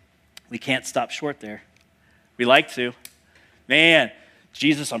 we can't stop short there. We like to. Man,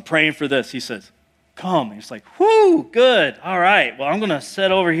 Jesus, I'm praying for this. He says, come. And it's like, whoo, good. All right, well, I'm going to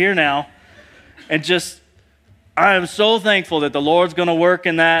sit over here now and I am so thankful that the Lord's going to work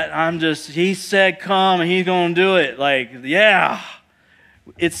in that. He said come and he's going to do it. Like, yeah.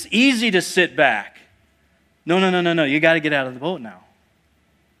 It's easy to sit back. No. You got to get out of the boat now.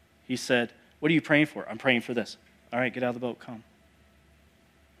 He said, what are you praying for? I'm praying for this. All right, get out of the boat, come.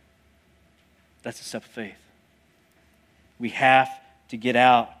 That's a step of faith. We have to get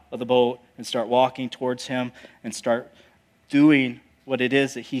out of the boat and start walking towards him and start doing what it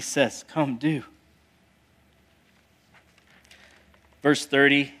is that he says, come do. Verse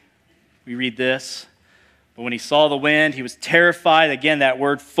 30, we read this. But when he saw the wind, he was terrified. Again, that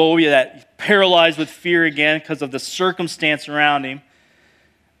word phobia, that paralyzed with fear again because of the circumstance around him.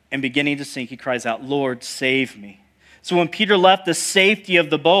 And beginning to sink, he cries out, Lord, save me. So when Peter left the safety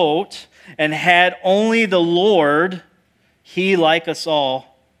of the boat and had only the Lord, he, like us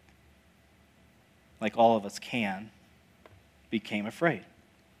all, like all of us can, became afraid.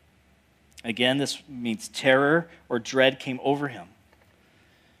 Again, this means terror or dread came over him.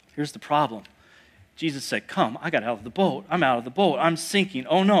 Here's the problem. Jesus said, come, I got out of the boat. I'm out of the boat. I'm sinking.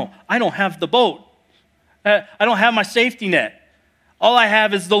 Oh no, I don't have the boat. I don't have my safety net. All I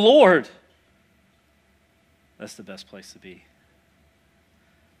have is the Lord. That's the best place to be.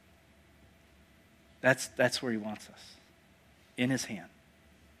 That's where he wants us. In his hand.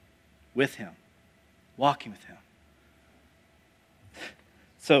 With him. Walking with him.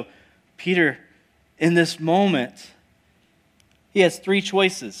 So Peter, in this moment, he has three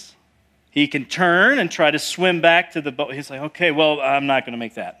choices. He can turn and try to swim back to the boat. He's like, okay, well, I'm not going to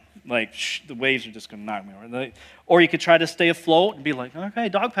make that. Like, the waves are just going to knock me over. Or he could try to stay afloat and be like, okay,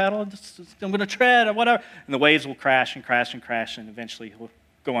 dog paddle, I'm going to tread or whatever. And the waves will crash and crash and crash, and eventually he'll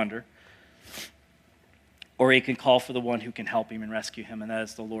go under. Or he can call for the one who can help him and rescue him, and that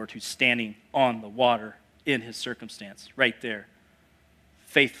is the Lord who's standing on the water in his circumstance, right there,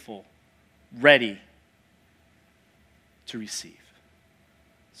 faithful, ready to receive.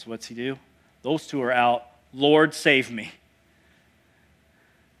 So what's he do? Those two are out. Lord, save me.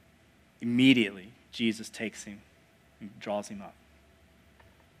 Immediately, Jesus takes him and draws him up.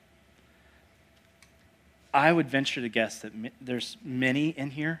 I would venture to guess that there's many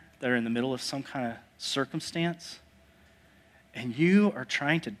in here that are in the middle of some kind of circumstance, and you are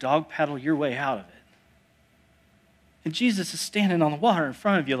trying to dog paddle your way out of it. And Jesus is standing on the water in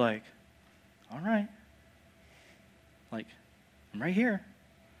front of you like, all right. Like, I'm right here.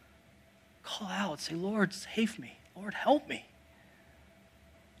 Call out, say, Lord, save me. Lord, help me.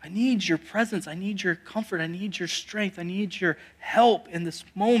 I need your presence. I need your comfort. I need your strength. I need your help in this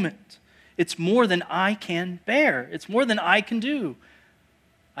moment. It's more than I can bear. It's more than I can do.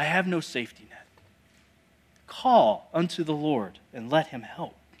 I have no safety net. Call unto the Lord and let him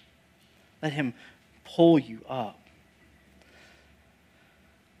help. Let him pull you up.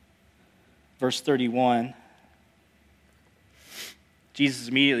 Verse 31, Jesus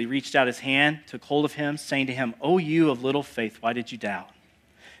immediately reached out his hand, took hold of him, saying to him, O you of little faith, why did you doubt?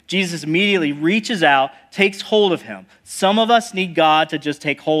 Jesus immediately reaches out, takes hold of him. Some of us need God to just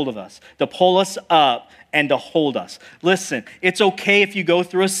take hold of us, to pull us up and to hold us. Listen, it's okay if you go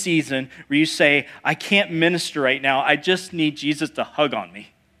through a season where you say, I can't minister right now. I just need Jesus to hug on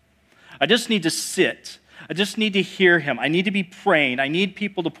me. I just need to sit. I just need to hear him. I need to be praying. I need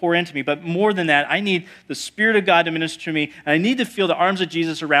people to pour into me. But more than that, I need the Spirit of God to minister to me. And I need to feel the arms of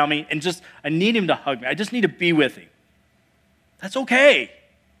Jesus around me. And I need him to hug me. I just need to be with him. That's okay.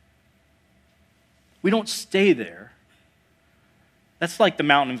 We don't stay there. That's like the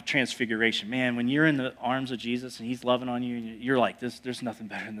mountain of transfiguration. Man, when you're in the arms of Jesus and he's loving on you, and you're like, there's nothing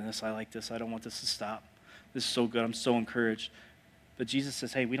better than this. I like this. I don't want this to stop. This is so good. I'm so encouraged. But Jesus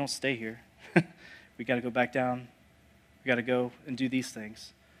says, hey, we don't stay here. We got to go back down. We got to go and do these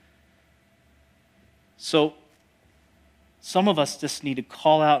things. So some of us just need to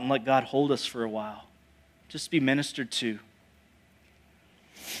call out and let God hold us for a while. Just be ministered to.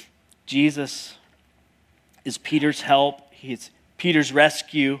 Jesus is Peter's help. He's Peter's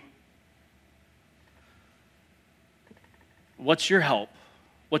rescue. What's your help?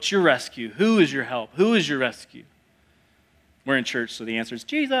 What's your rescue? Who is your help? Who is your rescue? We're in church, so the answer is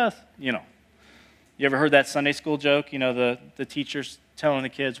Jesus. You ever heard that Sunday school joke? The teacher's telling the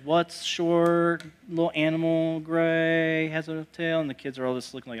kids, what's short, little animal, gray, has a tail? And the kids are all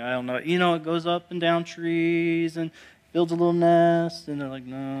just looking like, I don't know. It goes up and down trees and builds a little nest. And they're like,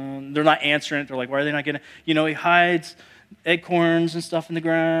 no. They're not answering it. They're like, why are they not getting it? He hides acorns and stuff in the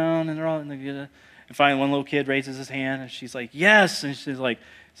ground. And they're all, and finally one little kid raises his hand and she's like, yes. And she's like,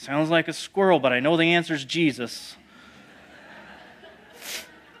 sounds like a squirrel, but I know the answer is Jesus.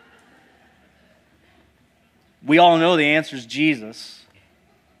 We all know the answer is Jesus.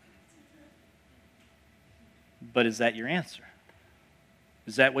 But is that your answer?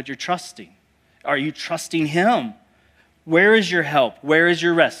 Is that what you're trusting? Are you trusting him? Where is your help? Where is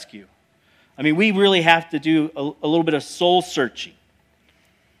your rescue? We really have to do a little bit of soul searching.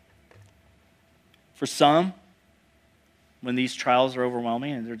 For some, when these trials are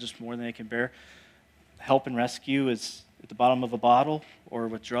overwhelming and they're just more than they can bear, help and rescue is at the bottom of a bottle or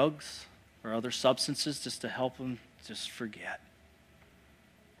with drugs or other substances just to help them just forget.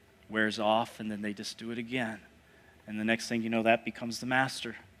 Wears off, and then they just do it again. And the next thing you know, that becomes the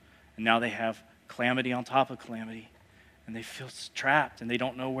master. And now they have calamity on top of calamity. And they feel trapped, and they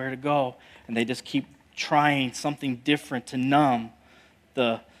don't know where to go. And they just keep trying something different to numb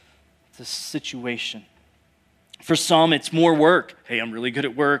the situation. For some, it's more work. Hey, I'm really good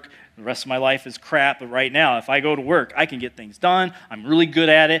at work. The rest of my life is crap, but right now, if I go to work, I can get things done. I'm really good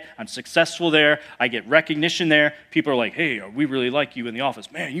at it. I'm successful there. I get recognition there. People are like, hey, we really like you in the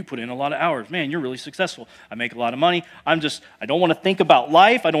office. Man, you put in a lot of hours. Man, you're really successful. I make a lot of money. I don't want to think about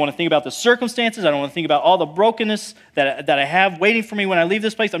life. I don't want to think about the circumstances. I don't want to think about all the brokenness that I have waiting for me when I leave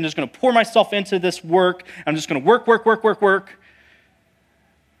this place. I'm just going to pour myself into this work. I'm just going to work.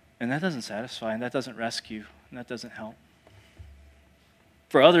 And that doesn't satisfy, and that doesn't rescue, and that doesn't help.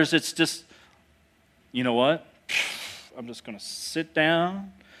 For others, it's just, you know what? I'm just going to sit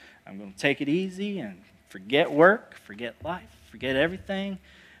down. I'm going to take it easy and forget work, forget life. forget everything.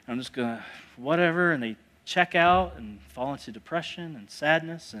 I'm just going to whatever. And they check out and fall into depression and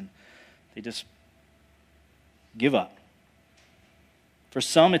sadness, and they just give up. For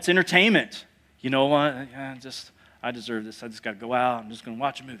some, it's entertainment. You know what? I deserve this. I just got to go out. I'm just going to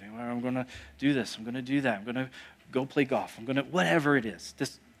watch a movie. I'm going to do this. I'm going to do that. I'm going to go play golf. I'm going to, whatever it is.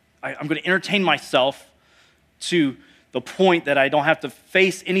 I'm going to entertain myself to the point that I don't have to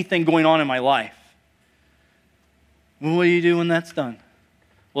face anything going on in my life. Well, what do you do when that's done?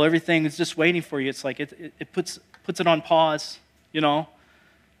 Well, everything is just waiting for you. It's like it puts it on pause, you know.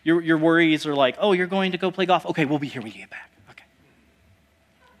 Your worries are like, oh, you're going to go play golf. Okay, we'll be here when you get back. Okay.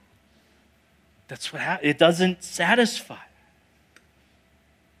 That's what happens. It doesn't satisfy.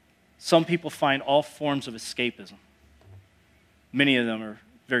 Some people find all forms of escapism. Many of them are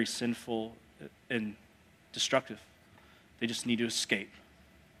very sinful and destructive. They just need to escape.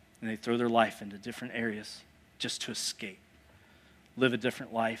 And they throw their life into different areas just to escape. Live a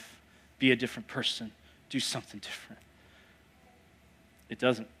different life, be a different person, do something different. It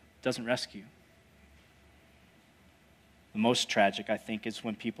doesn't rescue. The most tragic, I think, is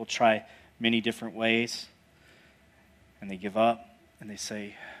when people try many different ways and they give up and they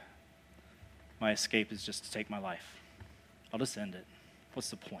say, my escape is just to take my life. I'll just end it. What's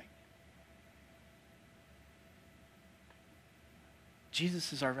the point?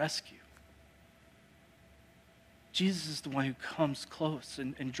 Jesus is our rescue. Jesus is the one who comes close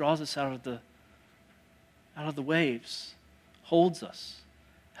and draws us out of the waves, holds us,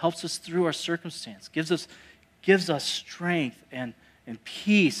 helps us through our circumstance, gives us strength and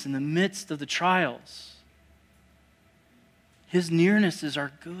peace in the midst of the trials. His nearness is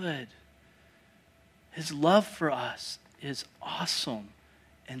our good. His love for us is awesome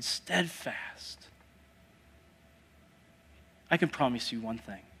and steadfast. I can promise you one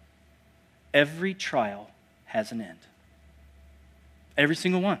thing. Every trial has an end. Every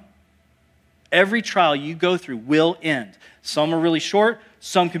single one. Every trial you go through will end. Some are really short,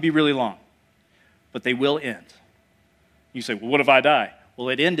 some can be really long, but they will end. You say, well, what if I die? Well,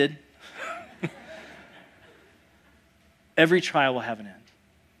 it ended. Every trial will have an end.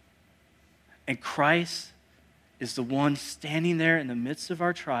 And Christ is the one standing there in the midst of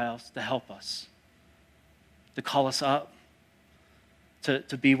our trials to help us, to call us up,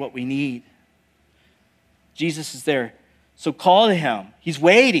 to be what we need. Jesus is there. So call to him. He's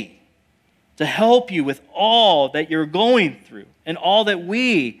waiting to help you with all that you're going through and all that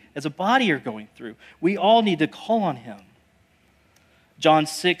we as a body are going through. We all need to call on him. John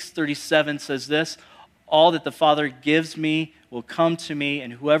 6:37 says this, all that the Father gives me will come to me,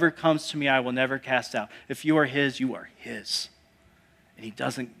 and whoever comes to me I will never cast out. If you are his, you are his. And he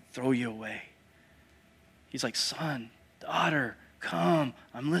doesn't throw you away. He's like, son, daughter, come,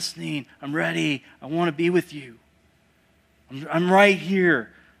 I'm listening, I'm ready, I want to be with you. I'm right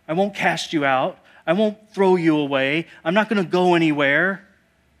here. I won't cast you out. I won't throw you away. I'm not going to go anywhere.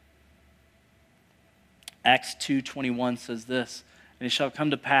 Acts 2:21 says this, and it shall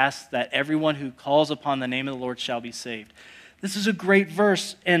come to pass that everyone who calls upon the name of the Lord shall be saved. This is a great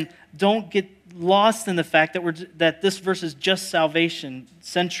verse, and don't get lost in the fact that this verse is just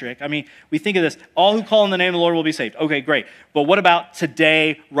salvation-centric. I mean, we think of this, all who call on the name of the Lord will be saved. Okay, great. But what about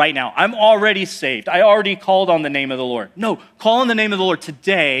today, right now? I'm already saved. I already called on the name of the Lord. No, call on the name of the Lord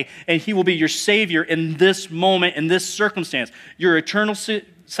today, and he will be your Savior in this moment, in this circumstance. Your eternal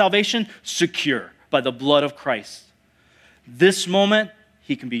salvation, secure by the blood of Christ. This moment,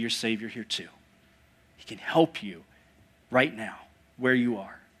 he can be your Savior here too. He can help you right now, where you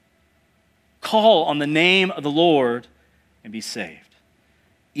are. Call on the name of the Lord and be saved.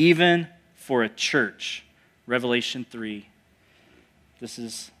 Even for a church. Revelation 3. This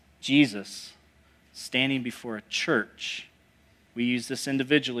is Jesus standing before a church. We use this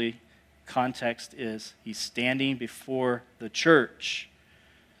individually. Context is he's standing before the church.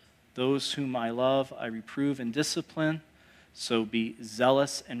 Those whom I love, I reprove and discipline. So be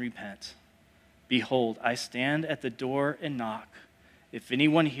zealous and repent. Behold, I stand at the door and knock. If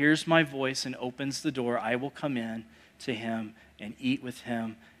anyone hears my voice and opens the door, I will come in to him and eat with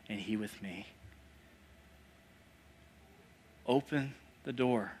him and he with me. Open the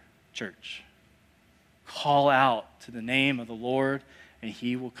door, church. Call out to the name of the Lord and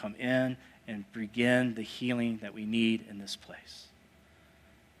he will come in and begin the healing that we need in this place.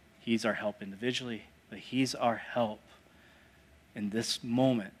 He's our help individually, but he's our help in this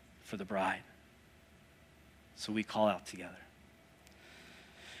moment for the bride. So we call out together.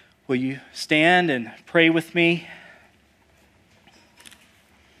 Will you stand and pray with me?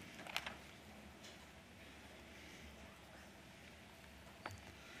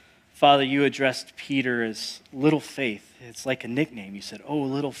 Father, you addressed Peter as little faith. It's like a nickname. You said, oh,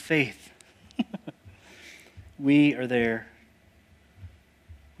 little faith. We are there.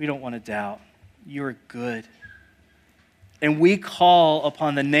 We don't want to doubt. You are good. And we call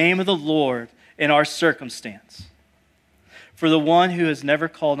upon the name of the Lord in our circumstance. For the one who has never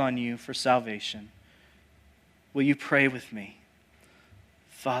called on you for salvation, will you pray with me?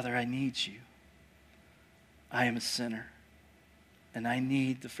 Father, I need you. I am a sinner, and I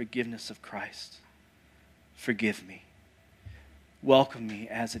need the forgiveness of Christ. Forgive me. Welcome me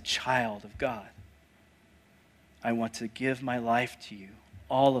as a child of God. I want to give my life to you,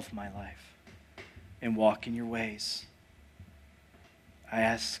 all of my life, and walk in your ways. I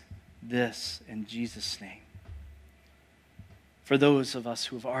ask this in Jesus' name. For those of us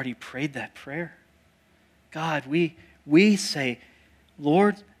who have already prayed that prayer, God, we say,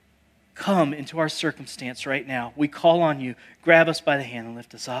 Lord, come into our circumstance right now. We call on you. Grab us by the hand and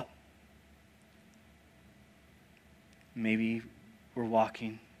lift us up. Maybe we're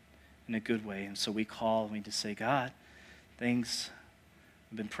walking in a good way, and so we call and we just say, God, things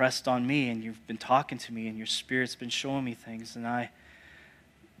have been pressed on me, and you've been talking to me, and your Spirit's been showing me things, and I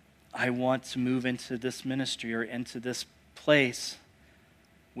want to move into this ministry or into this place.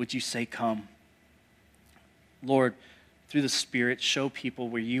 Would you say, come? Lord, through the Spirit, show people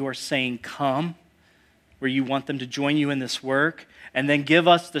where you are saying, come, where you want them to join you in this work, and then give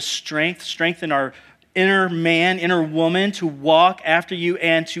us the strengthen our inner man, inner woman to walk after you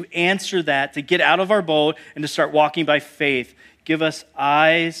and to answer that, to get out of our boat and to start walking by faith. Give us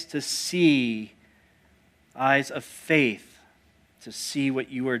eyes to see, eyes of faith to see what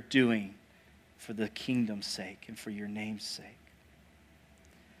you are doing for the kingdom's sake and for your name's sake.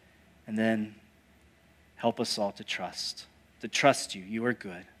 And then help us all to trust you. You are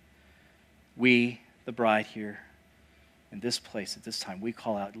good. We, the bride here in this place at this time, we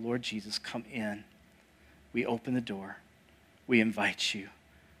call out, Lord Jesus, come in. We open the door. We invite you.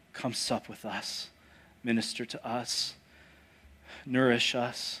 Come sup with us. Minister to us. Nourish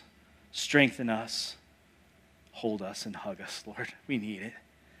us. Strengthen us. Hold us and hug us, Lord. We need it.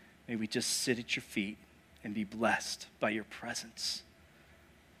 May we just sit at your feet and be blessed by your presence.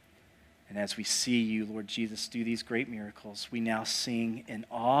 And as we see you, Lord Jesus, do these great miracles, we now sing in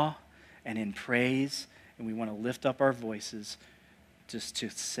awe and in praise, and we want to lift up our voices just to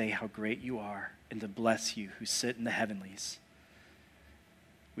say how great you are and to bless you who sit in the heavenlies.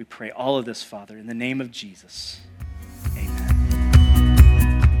 We pray all of this, Father, in the name of Jesus. Amen.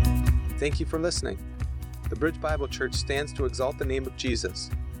 Thank you for listening. The Bridge Bible Church stands to exalt the name of Jesus.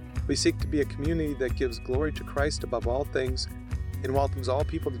 We seek to be a community that gives glory to Christ above all things and welcomes all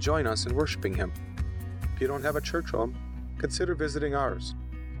people to join us in worshiping Him. If you don't have a church home, consider visiting ours.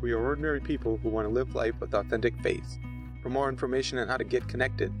 We are ordinary people who want to live life with authentic faith. For more information on how to get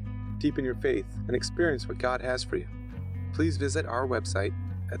connected, deepen your faith, and experience what God has for you, please visit our website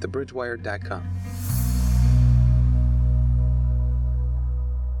at thebridgewire.com.